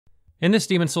In this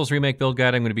Demon's Souls Remake build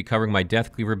guide, I'm going to be covering my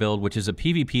Death Cleaver build, which is a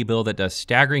PvP build that does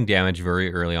staggering damage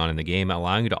very early on in the game,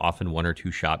 allowing you to often 1 or 2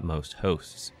 shot most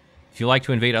hosts. If you like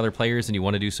to invade other players and you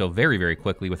want to do so very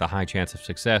quickly with a high chance of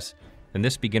success, then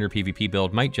this beginner PvP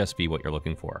build might just be what you're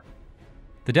looking for.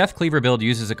 The Death Cleaver build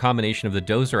uses a combination of the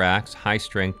Dozer Axe, high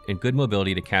strength, and good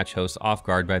mobility to catch hosts off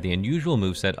guard by the unusual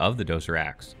moveset of the Dozer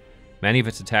Axe. Many of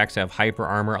its attacks have hyper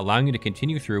armor, allowing you to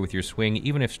continue through with your swing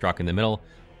even if struck in the middle,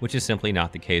 which is simply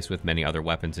not the case with many other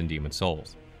weapons in Demon's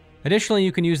Souls. Additionally,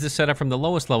 you can use this setup from the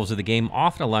lowest levels of the game,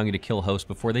 often allowing you to kill hosts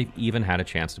before they've even had a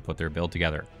chance to put their build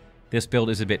together. This build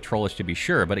is a bit trollish to be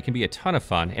sure, but it can be a ton of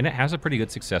fun, and it has a pretty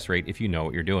good success rate if you know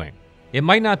what you're doing. It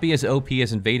might not be as OP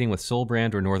as invading with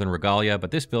Soulbrand or Northern Regalia, but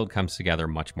this build comes together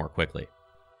much more quickly.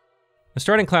 The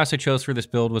starting class I chose for this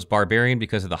build was Barbarian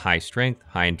because of the high strength,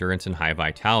 high endurance, and high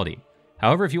vitality.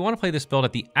 However, if you want to play this build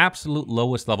at the absolute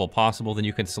lowest level possible, then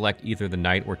you can select either the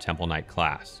Knight or Temple Knight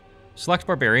class. Select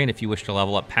Barbarian if you wish to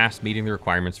level up past meeting the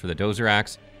requirements for the Dozer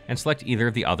Axe, and select either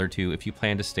of the other two if you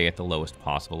plan to stay at the lowest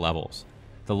possible levels.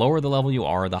 The lower the level you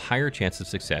are, the higher chance of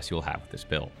success you'll have with this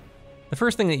build. The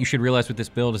first thing that you should realize with this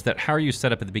build is that how you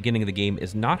set up at the beginning of the game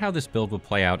is not how this build will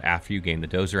play out after you gain the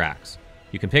Dozer Axe.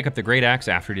 You can pick up the Great Axe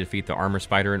after you defeat the Armor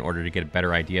Spider in order to get a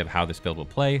better idea of how this build will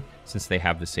play, since they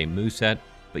have the same moveset,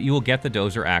 but you will get the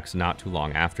Dozer Axe not too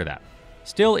long after that.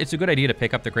 Still, it's a good idea to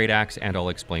pick up the Great Axe, and I'll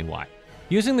explain why.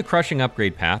 Using the Crushing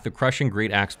upgrade path, the Crushing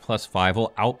Great Axe plus 5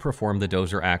 will outperform the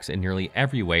Dozer Axe in nearly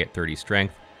every way at 30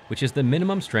 strength, which is the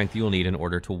minimum strength you'll need in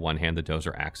order to one-hand the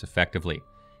Dozer Axe effectively.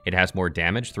 It has more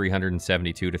damage,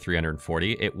 372 to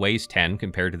 340, it weighs 10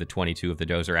 compared to the 22 of the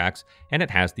Dozer Axe, and it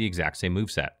has the exact same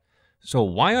moveset. So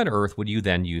why on earth would you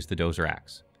then use the Dozer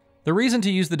Axe? The reason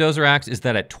to use the Dozer Axe is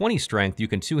that at 20 strength, you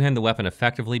can two-hand the weapon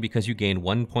effectively because you gain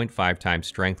 1.5 times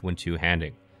strength when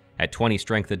two-handing. At 20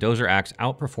 strength, the Dozer Axe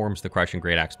outperforms the Crushing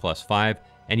Great Axe plus 5,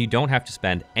 and you don't have to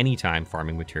spend any time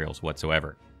farming materials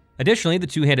whatsoever. Additionally, the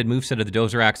two-handed moveset of the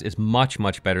Dozer Axe is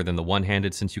much better than the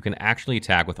one-handed, since you can actually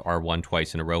attack with R1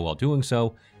 twice in a row while doing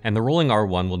so, and the rolling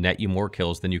R1 will net you more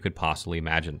kills than you could possibly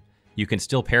imagine. You can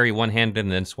still parry one-handed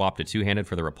and then swap to two-handed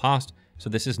for the riposte,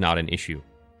 so this is not an issue.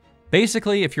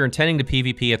 Basically, if you're intending to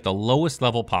PvP at the lowest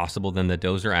level possible, then the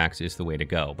Dozer Axe is the way to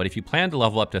go, but if you plan to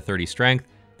level up to 30 strength,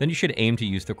 then you should aim to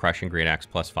use the Crushing Great Axe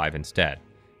plus 5 instead.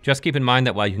 Just keep in mind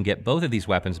that while you can get both of these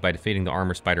weapons by defeating the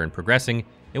Armor Spider and progressing,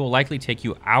 it will likely take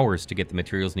you hours to get the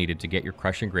materials needed to get your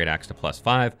Crushing Great Axe to plus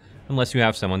 5, unless you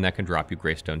have someone that can drop you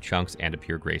Greystone chunks and a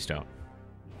pure Greystone.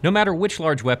 No matter which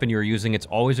large weapon you're using, it's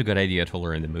always a good idea to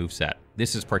learn the moveset.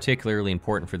 This is particularly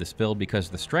important for this build because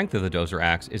the strength of the Dozer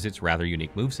Axe is its rather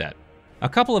unique moveset. A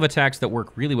couple of attacks that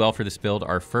work really well for this build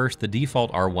are first, the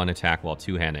default R1 attack while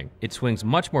two-handing. It swings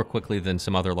much more quickly than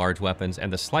some other large weapons,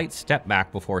 and the slight step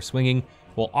back before swinging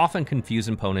will often confuse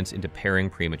opponents into parrying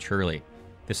prematurely.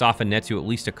 This often nets you at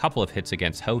least a couple of hits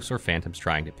against hosts or phantoms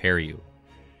trying to parry you.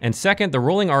 And second, the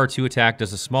rolling R2 attack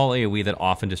does a small AoE that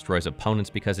often destroys opponents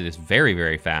because it is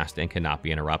very fast and cannot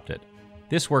be interrupted.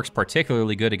 This works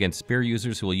particularly good against spear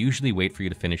users who will usually wait for you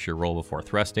to finish your roll before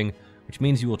thrusting, which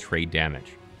means you will trade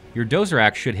damage. Your Dozer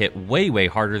Axe should hit way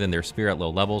harder than their spear at low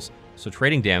levels, so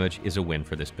trading damage is a win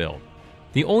for this build.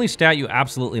 The only stat you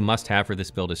absolutely must have for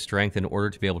this build is strength in order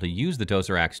to be able to use the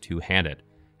Dozer Axe two-handed.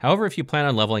 However, if you plan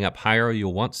on leveling up higher,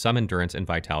 you'll want some endurance and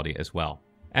vitality as well.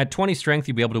 At 20 strength,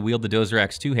 you'll be able to wield the Dozer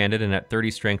Axe two-handed, and at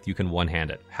 30 strength, you can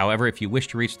one-hand it. However, if you wish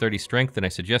to reach 30 strength, then I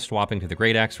suggest swapping to the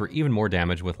Great Axe for even more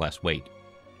damage with less weight.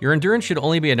 Your endurance should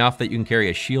only be enough that you can carry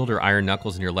a shield or iron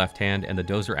knuckles in your left hand and the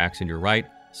Dozer Axe in your right,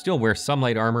 still wear some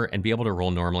light armor, and be able to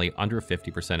roll normally under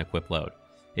 50% equip load.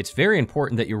 It's very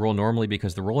important that you roll normally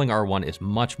because the rolling R1 is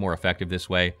much more effective this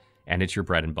way, and it's your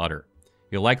bread and butter.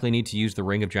 You'll likely need to use the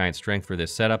Ring of Giant Strength for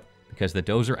this setup because the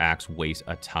Dozer Axe weighs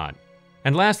a ton.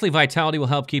 And lastly, Vitality will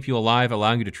help keep you alive,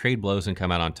 allowing you to trade blows and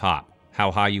come out on top. How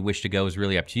high you wish to go is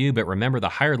really up to you, but remember, the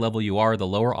higher level you are, the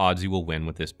lower odds you will win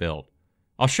with this build.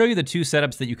 I'll show you the two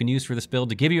setups that you can use for this build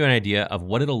to give you an idea of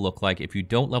what it'll look like if you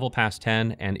don't level past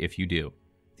 10 and if you do.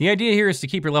 The idea here is to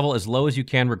keep your level as low as you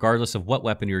can regardless of what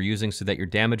weapon you're using so that your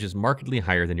damage is markedly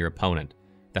higher than your opponent.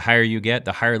 The higher you get,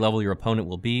 the higher level your opponent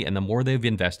will be, and the more they've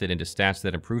invested into stats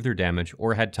that improve their damage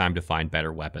or had time to find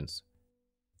better weapons.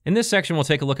 In this section, we'll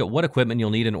take a look at what equipment you'll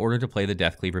need in order to play the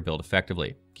Death Cleaver build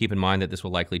effectively. Keep in mind that this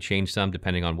will likely change some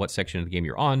depending on what section of the game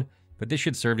you're on, but this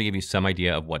should serve to give you some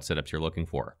idea of what setups you're looking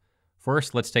for.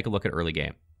 First, let's take a look at early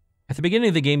game. At the beginning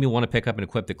of the game, you'll want to pick up and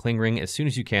equip the Cling Ring as soon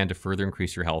as you can to further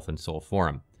increase your health in soul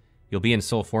form. You'll be in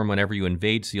soul form whenever you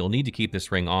invade, so you'll need to keep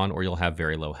this ring on or you'll have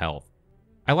very low health.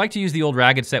 I like to use the old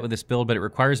Ragged set with this build, but it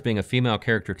requires being a female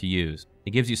character to use.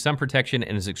 It gives you some protection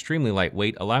and is extremely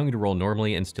lightweight, allowing you to roll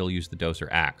normally and still use the Dozer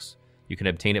Axe. You can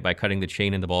obtain it by cutting the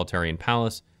chain in the Boltarian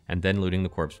Palace and then looting the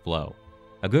corpse below.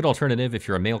 A good alternative if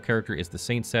you're a male character is the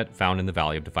Saint set found in the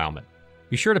Valley of Defilement.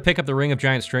 Be sure to pick up the Ring of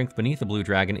Giant Strength beneath the Blue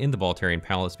Dragon in the Boltarian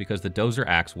Palace because the Dozer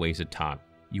Axe weighs a ton.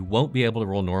 You won't be able to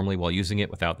roll normally while using it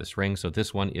without this ring, so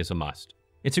this one is a must.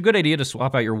 It's a good idea to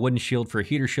swap out your wooden shield for a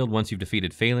heater shield once you've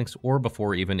defeated Phalanx, or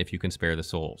before even if you can spare the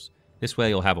souls. This way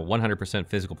you'll have a 100%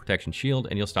 physical protection shield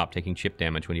and you'll stop taking chip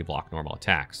damage when you block normal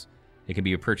attacks. It can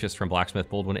be purchased from Blacksmith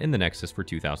Boldwin in the Nexus for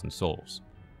 2,000 souls.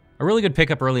 A really good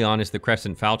pickup early on is the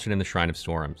Crescent Falchion in the Shrine of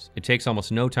Storms. It takes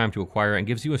almost no time to acquire and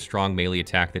gives you a strong melee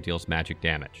attack that deals magic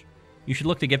damage. You should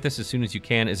look to get this as soon as you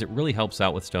can, as it really helps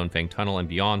out with Stonefang Tunnel and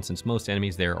beyond, since most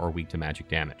enemies there are weak to magic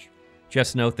damage.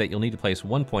 Just note that you'll need to place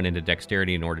 1 point into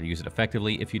Dexterity in order to use it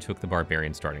effectively if you took the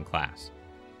Barbarian starting class.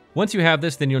 Once you have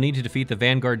this, then you'll need to defeat the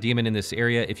Vanguard Demon in this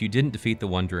area if you didn't defeat the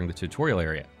one during the tutorial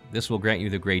area. This will grant you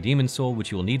the Grey Demon Soul,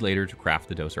 which you will need later to craft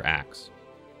the Dozer Axe.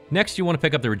 Next, you want to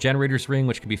pick up the Regenerator's Ring,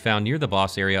 which can be found near the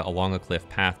boss area along a cliff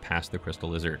path past the Crystal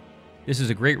Lizard. This is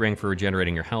a great ring for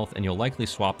regenerating your health, and you'll likely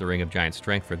swap the Ring of Giant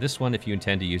Strength for this one if you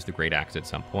intend to use the Great Axe at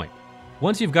some point.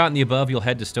 Once you've gotten the above, you'll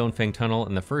head to Stonefang Tunnel,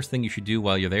 and the first thing you should do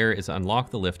while you're there is unlock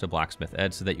the lift to Blacksmith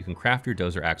Ed so that you can craft your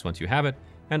Dozer Axe once you have it,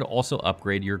 and also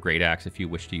upgrade your Great Axe if you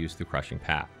wish to use the Crushing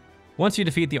Path. Once you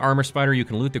defeat the Armor Spider, you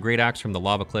can loot the Great Axe from the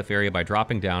Lava Cliff area by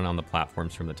dropping down on the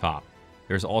platforms from the top.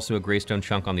 There's also a Greystone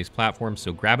chunk on these platforms,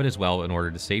 so grab it as well in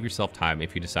order to save yourself time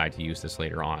if you decide to use this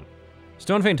later on.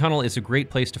 Stonefang Tunnel is a great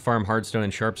place to farm Hardstone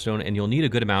and Sharpstone, and you'll need a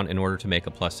good amount in order to make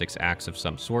a +6 axe of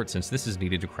some sort, since this is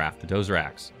needed to craft the Dozer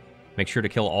Axe. Make sure to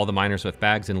kill all the miners with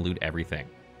bags and loot everything.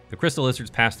 The Crystal Lizards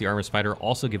past the Armor Spider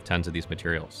also give tons of these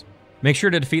materials. Make sure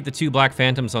to defeat the 2 Black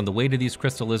Phantoms on the way to these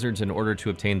Crystal Lizards in order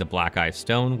to obtain the Black Eye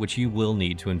Stone, which you will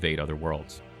need to invade other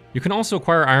worlds. You can also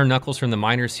acquire Iron Knuckles from the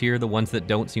miners here, the ones that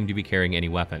don't seem to be carrying any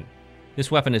weapon. This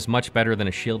weapon is much better than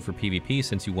a shield for PvP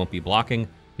since you won't be blocking,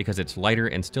 because it's lighter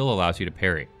and still allows you to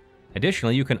parry.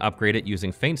 Additionally, you can upgrade it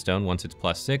using Faintstone once it's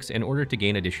 +6 in order to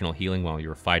gain additional healing while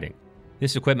you're fighting.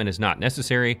 This equipment is not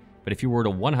necessary, but if you were to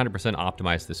 100%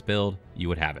 optimize this build, you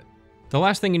would have it. The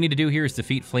last thing you need to do here is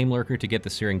defeat Flame Lurker to get the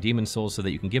Searing Demon Soul so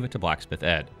that you can give it to Blacksmith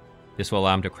Ed. This will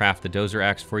allow him to craft the Dozer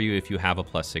Axe for you if you have a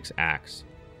 +6 axe.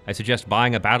 I suggest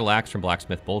buying a Battle Axe from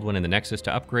Blacksmith Boldwin in the Nexus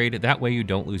to upgrade, that way you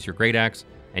don't lose your Great Axe,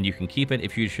 and you can keep it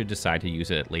if you should decide to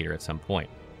use it later at some point.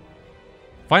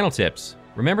 Final tips.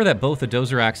 Remember that both the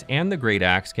Dozer Axe and the Great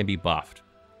Axe can be buffed.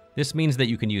 This means that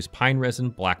you can use Pine Resin,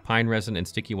 Black Pine Resin, and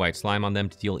Sticky White Slime on them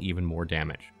to deal even more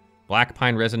damage. Black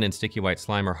Pine Resin and Sticky White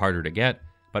Slime are harder to get,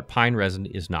 but Pine Resin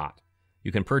is not.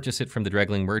 You can purchase it from the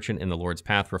Dregling Merchant in the Lord's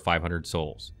Path for 500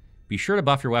 souls. Be sure to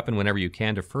buff your weapon whenever you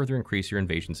can to further increase your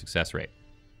invasion success rate.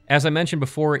 As I mentioned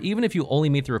before, even if you only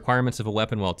meet the requirements of a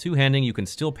weapon while two-handing, you can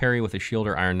still parry with a shield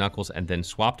or Iron Knuckles and then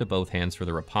swap to both hands for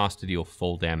the riposte to deal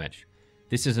full damage.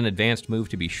 This is an advanced move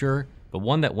to be sure, but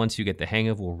one that once you get the hang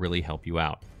of will really help you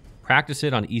out. Practice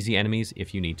it on easy enemies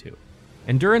if you need to.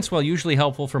 Endurance, while usually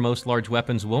helpful for most large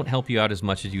weapons, won't help you out as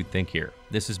much as you'd think here.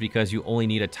 This is because you only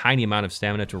need a tiny amount of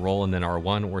stamina to roll and then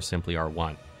R1 or simply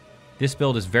R1. This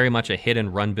build is very much a hit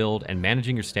and run build, and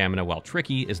managing your stamina while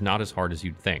tricky is not as hard as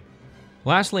you'd think.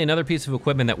 Lastly, another piece of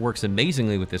equipment that works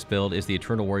amazingly with this build is the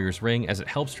Eternal Warrior's Ring, as it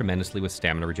helps tremendously with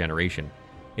stamina regeneration.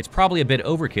 It's probably a bit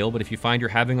overkill, but if you find you're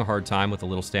having a hard time with the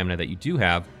little stamina that you do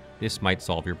have, this might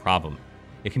solve your problem.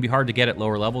 It can be hard to get at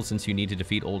lower levels since you need to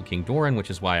defeat Old King Doran, which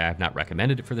is why I have not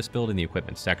recommended it for this build in the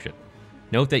equipment section.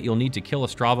 Note that you'll need to kill a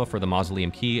Strava for the Mausoleum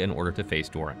Key in order to face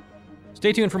Doran.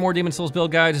 Stay tuned for more Demon Souls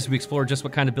build guides as we explore just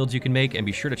what kind of builds you can make, and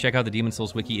be sure to check out the Demon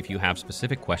Souls wiki if you have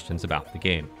specific questions about the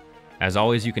game. As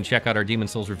always, you can check out our Demon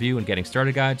Souls review and Getting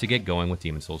Started guide to get going with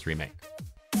Demon Souls Remake.